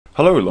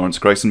Hello, Lawrence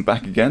Grayson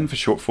back again for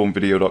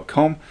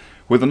shortformvideo.com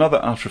with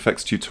another After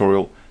Effects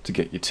tutorial to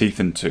get your teeth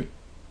into.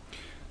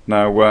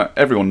 Now,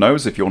 everyone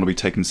knows if you want to be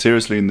taken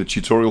seriously in the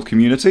tutorial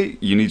community,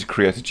 you need to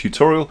create a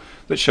tutorial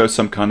that shows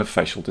some kind of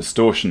facial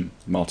distortion.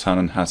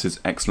 Martanen has his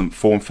excellent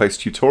form face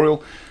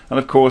tutorial, and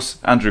of course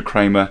Andrew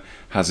Kramer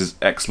has his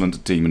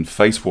excellent demon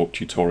face warp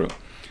tutorial.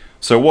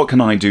 So what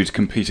can I do to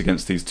compete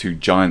against these two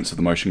giants of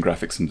the motion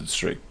graphics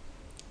industry?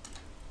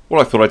 Well,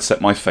 I thought I'd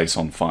set my face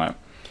on fire.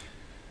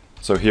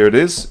 So here it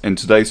is. In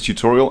today's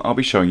tutorial I'll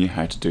be showing you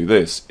how to do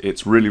this.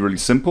 It's really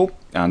simple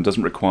and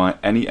doesn't require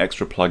any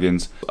extra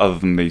plugins other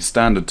than the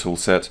standard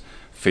toolset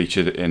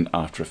featured in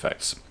After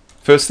Effects.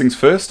 First things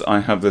first,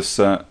 I have this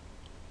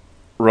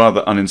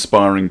rather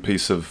uninspiring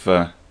piece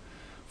of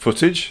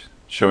footage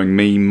showing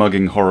me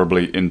mugging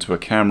horribly into a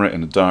camera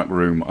in a dark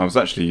room. I was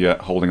actually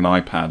holding an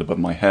iPad above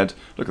my head.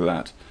 Look at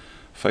that.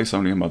 Face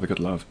only a mother could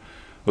love.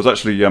 I was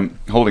actually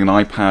holding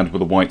an iPad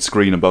with a white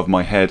screen above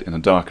my head in a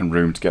darkened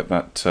room to get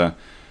that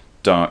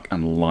dark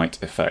and light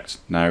effect.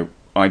 Now,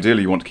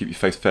 ideally you want to keep your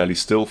face fairly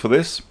still for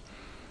this,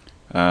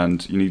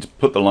 and you need to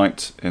put the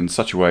light in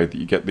such a way that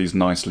you get these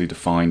nicely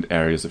defined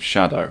areas of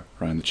shadow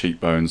around the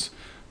cheekbones,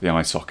 the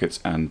eye sockets,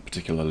 and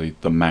particularly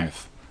the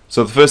mouth.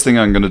 So the first thing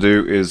I'm going to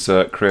do is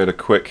create a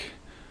quick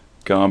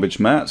garbage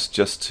mat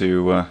just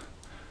to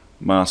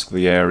mask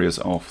the areas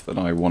off that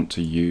I want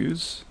to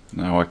use.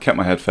 Now, I kept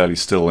my head fairly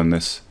still in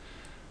this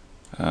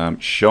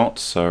shot,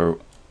 so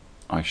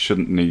I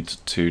shouldn't need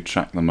to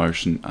track the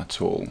motion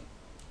at all.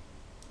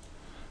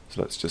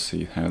 So let's just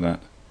see how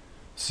that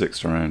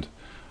sticks around.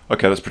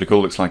 Okay, that's pretty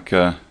cool. Looks like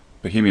a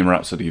Bohemian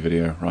Rhapsody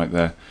video right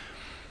there.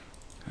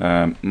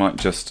 Might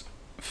just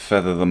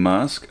feather the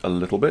mask a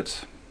little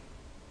bit,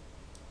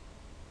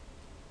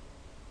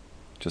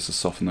 just to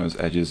soften those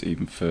edges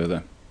even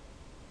further.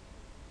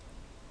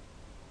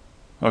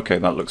 Okay,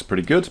 that looks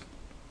pretty good.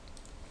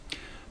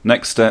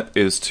 Next step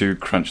is to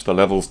crunch the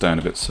levels down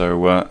a bit.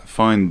 So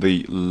find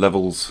the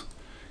levels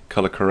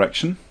color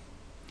correction,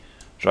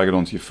 drag it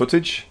onto your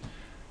footage,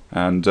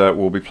 and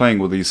we'll be playing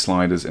with these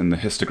sliders in the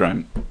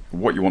histogram.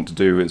 What you want to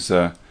do is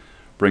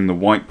bring the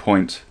white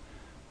point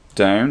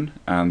down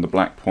and the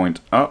black point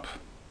up,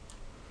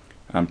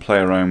 and play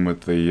around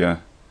with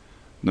the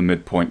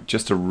midpoint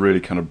just to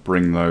really kind of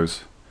bring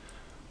those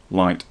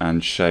light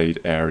and shade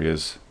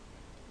areas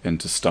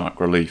into stark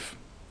relief.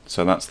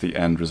 So that's the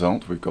end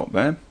result we've got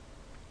there.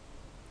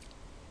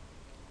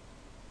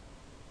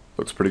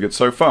 Looks pretty good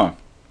so far.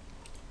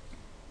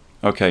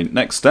 Okay,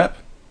 next step.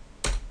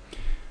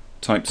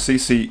 Type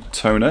CC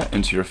Toner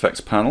into your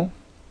effects panel.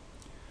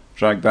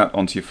 Drag that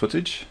onto your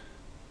footage.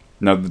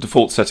 Now the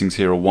default settings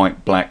here are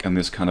white, black, and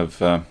this kind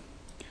of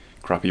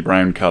crappy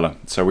brown color.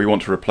 So we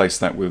want to replace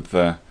that with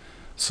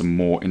some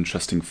more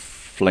interesting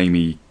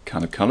flamey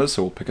kind of colors.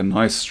 So we'll pick a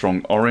nice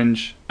strong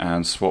orange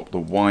and swap the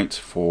white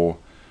for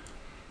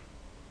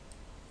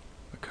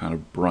a kind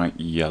of bright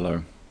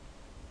yellow.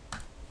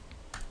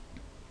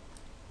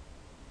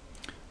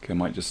 Okay, I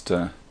might just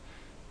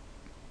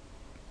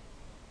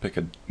pick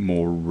a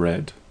more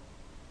red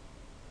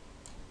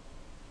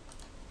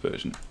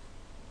version.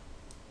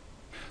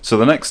 So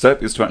the next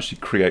step is to actually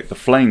create the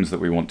flames that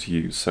we want to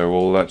use. So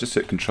we'll just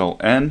hit Control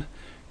N,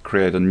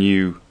 create a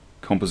new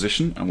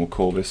composition, and we'll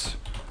call this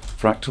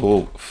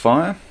Fractal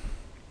Fire.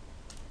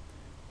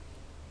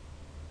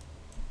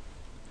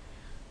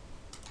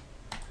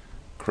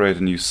 Create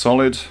a new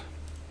solid,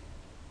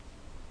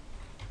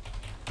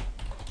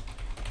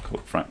 call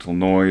it Fractal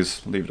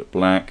Noise, leave it at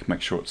black, make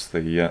sure it's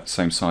the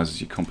same size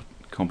as your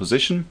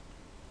composition.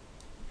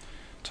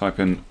 Type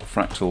in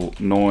Fractal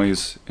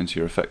Noise into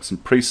your effects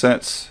and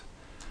presets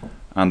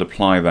and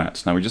apply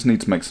that. Now we just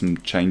need to make some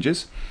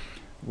changes.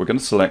 We're going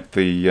to select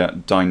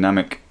the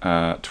dynamic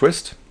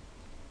twist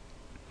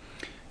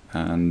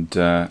and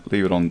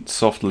leave it on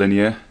soft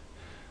linear.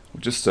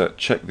 We'll just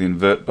check the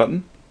invert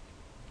button.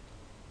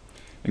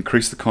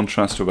 Increase the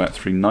contrast to about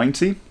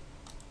 390.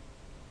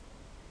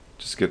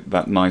 Just get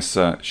that nice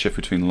shift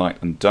between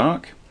light and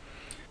dark.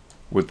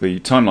 With the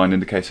timeline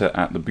indicator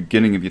at the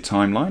beginning of your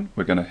timeline,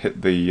 we're going to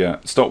hit the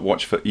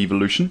stopwatch for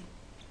evolution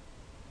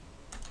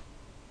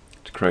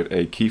to create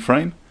a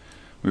keyframe.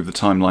 Move the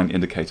timeline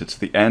indicator to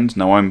the end.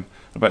 Now I'm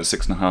about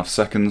 6.5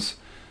 seconds,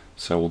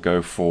 so we'll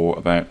go for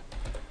about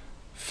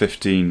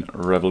 15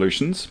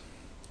 revolutions,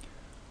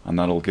 and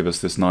that'll give us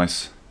this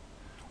nice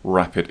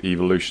rapid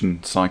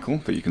evolution cycle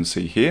that you can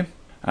see here.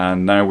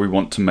 And now we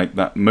want to make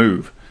that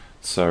move,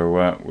 so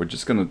we're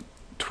just going to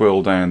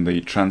twirl down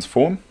the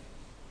transform.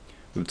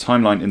 With the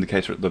timeline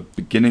indicator at the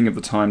beginning of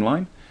the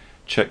timeline,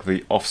 check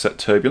the offset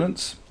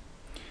turbulence,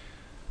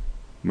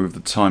 move the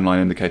timeline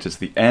indicator to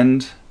the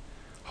end,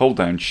 hold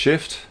down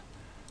shift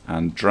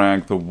and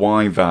drag the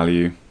Y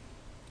value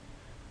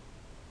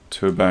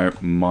to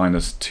about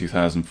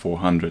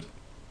 -2400,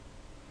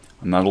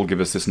 and that'll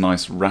give us this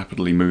nice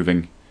rapidly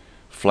moving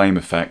flame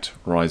effect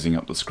rising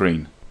up the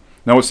screen.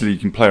 Now obviously you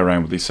can play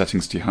around with these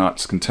settings to your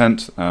heart's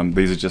content.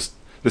 This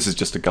is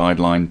just a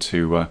guideline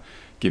to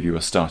give you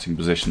a starting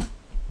position.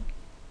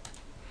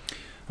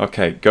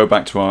 Okay, go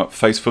back to our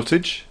face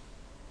footage.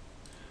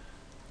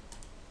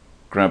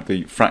 grab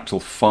the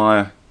fractal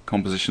fire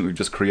composition that we've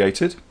just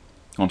created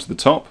onto the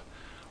top,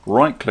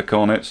 right click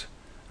on it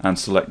and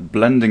select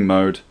blending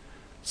mode,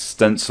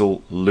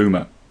 stencil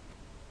luma,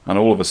 and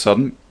all of a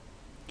sudden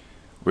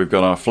we've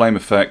got our flame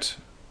effect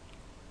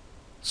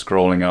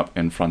scrolling up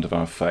in front of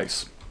our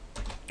face,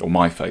 or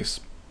my face,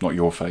 not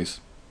your face,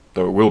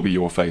 though it will be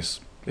your face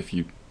if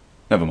you,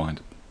 never mind.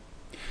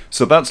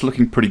 So that's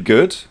looking pretty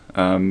good,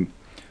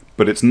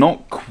 but it's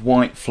not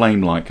quite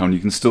flame-like, and you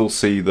can still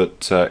see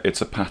that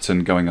it's a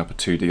pattern going up a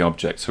 2D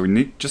object. So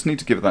we just need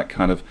to give it that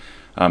kind of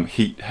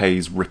heat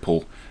haze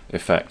ripple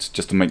effect,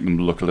 just to make them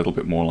look a little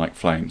bit more like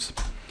flames.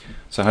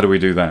 So how do we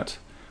do that?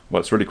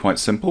 Well, it's really quite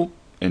simple.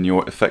 In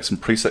your effects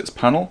and presets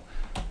panel,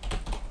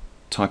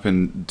 type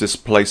in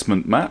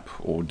displacement map,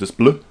 or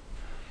display,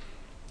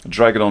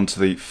 drag it onto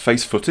the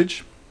face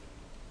footage.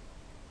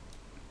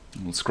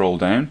 We'll scroll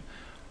down.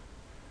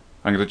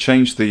 I'm going to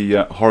change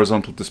the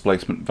horizontal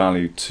displacement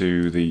value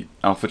to the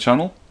alpha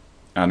channel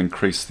and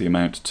increase the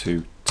amount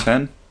to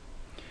 10,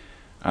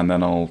 and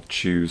then I'll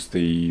choose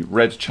the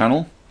red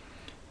channel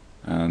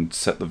and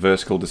set the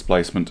vertical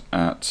displacement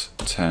at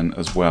 10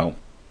 as well.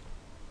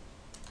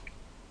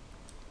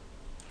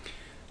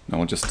 Now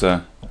I'll just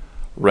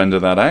render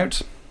that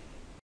out.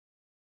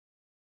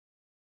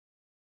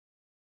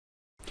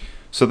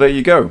 So there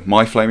you go,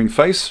 my flaming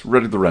face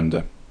ready to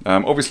render.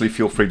 Obviously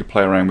feel free to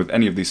play around with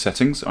any of these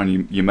settings, and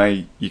you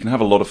can have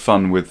a lot of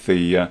fun with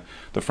the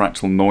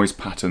fractal noise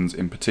patterns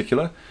in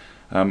particular.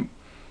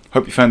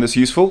 Hope you found this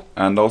useful,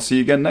 and I'll see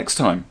you again next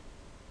time.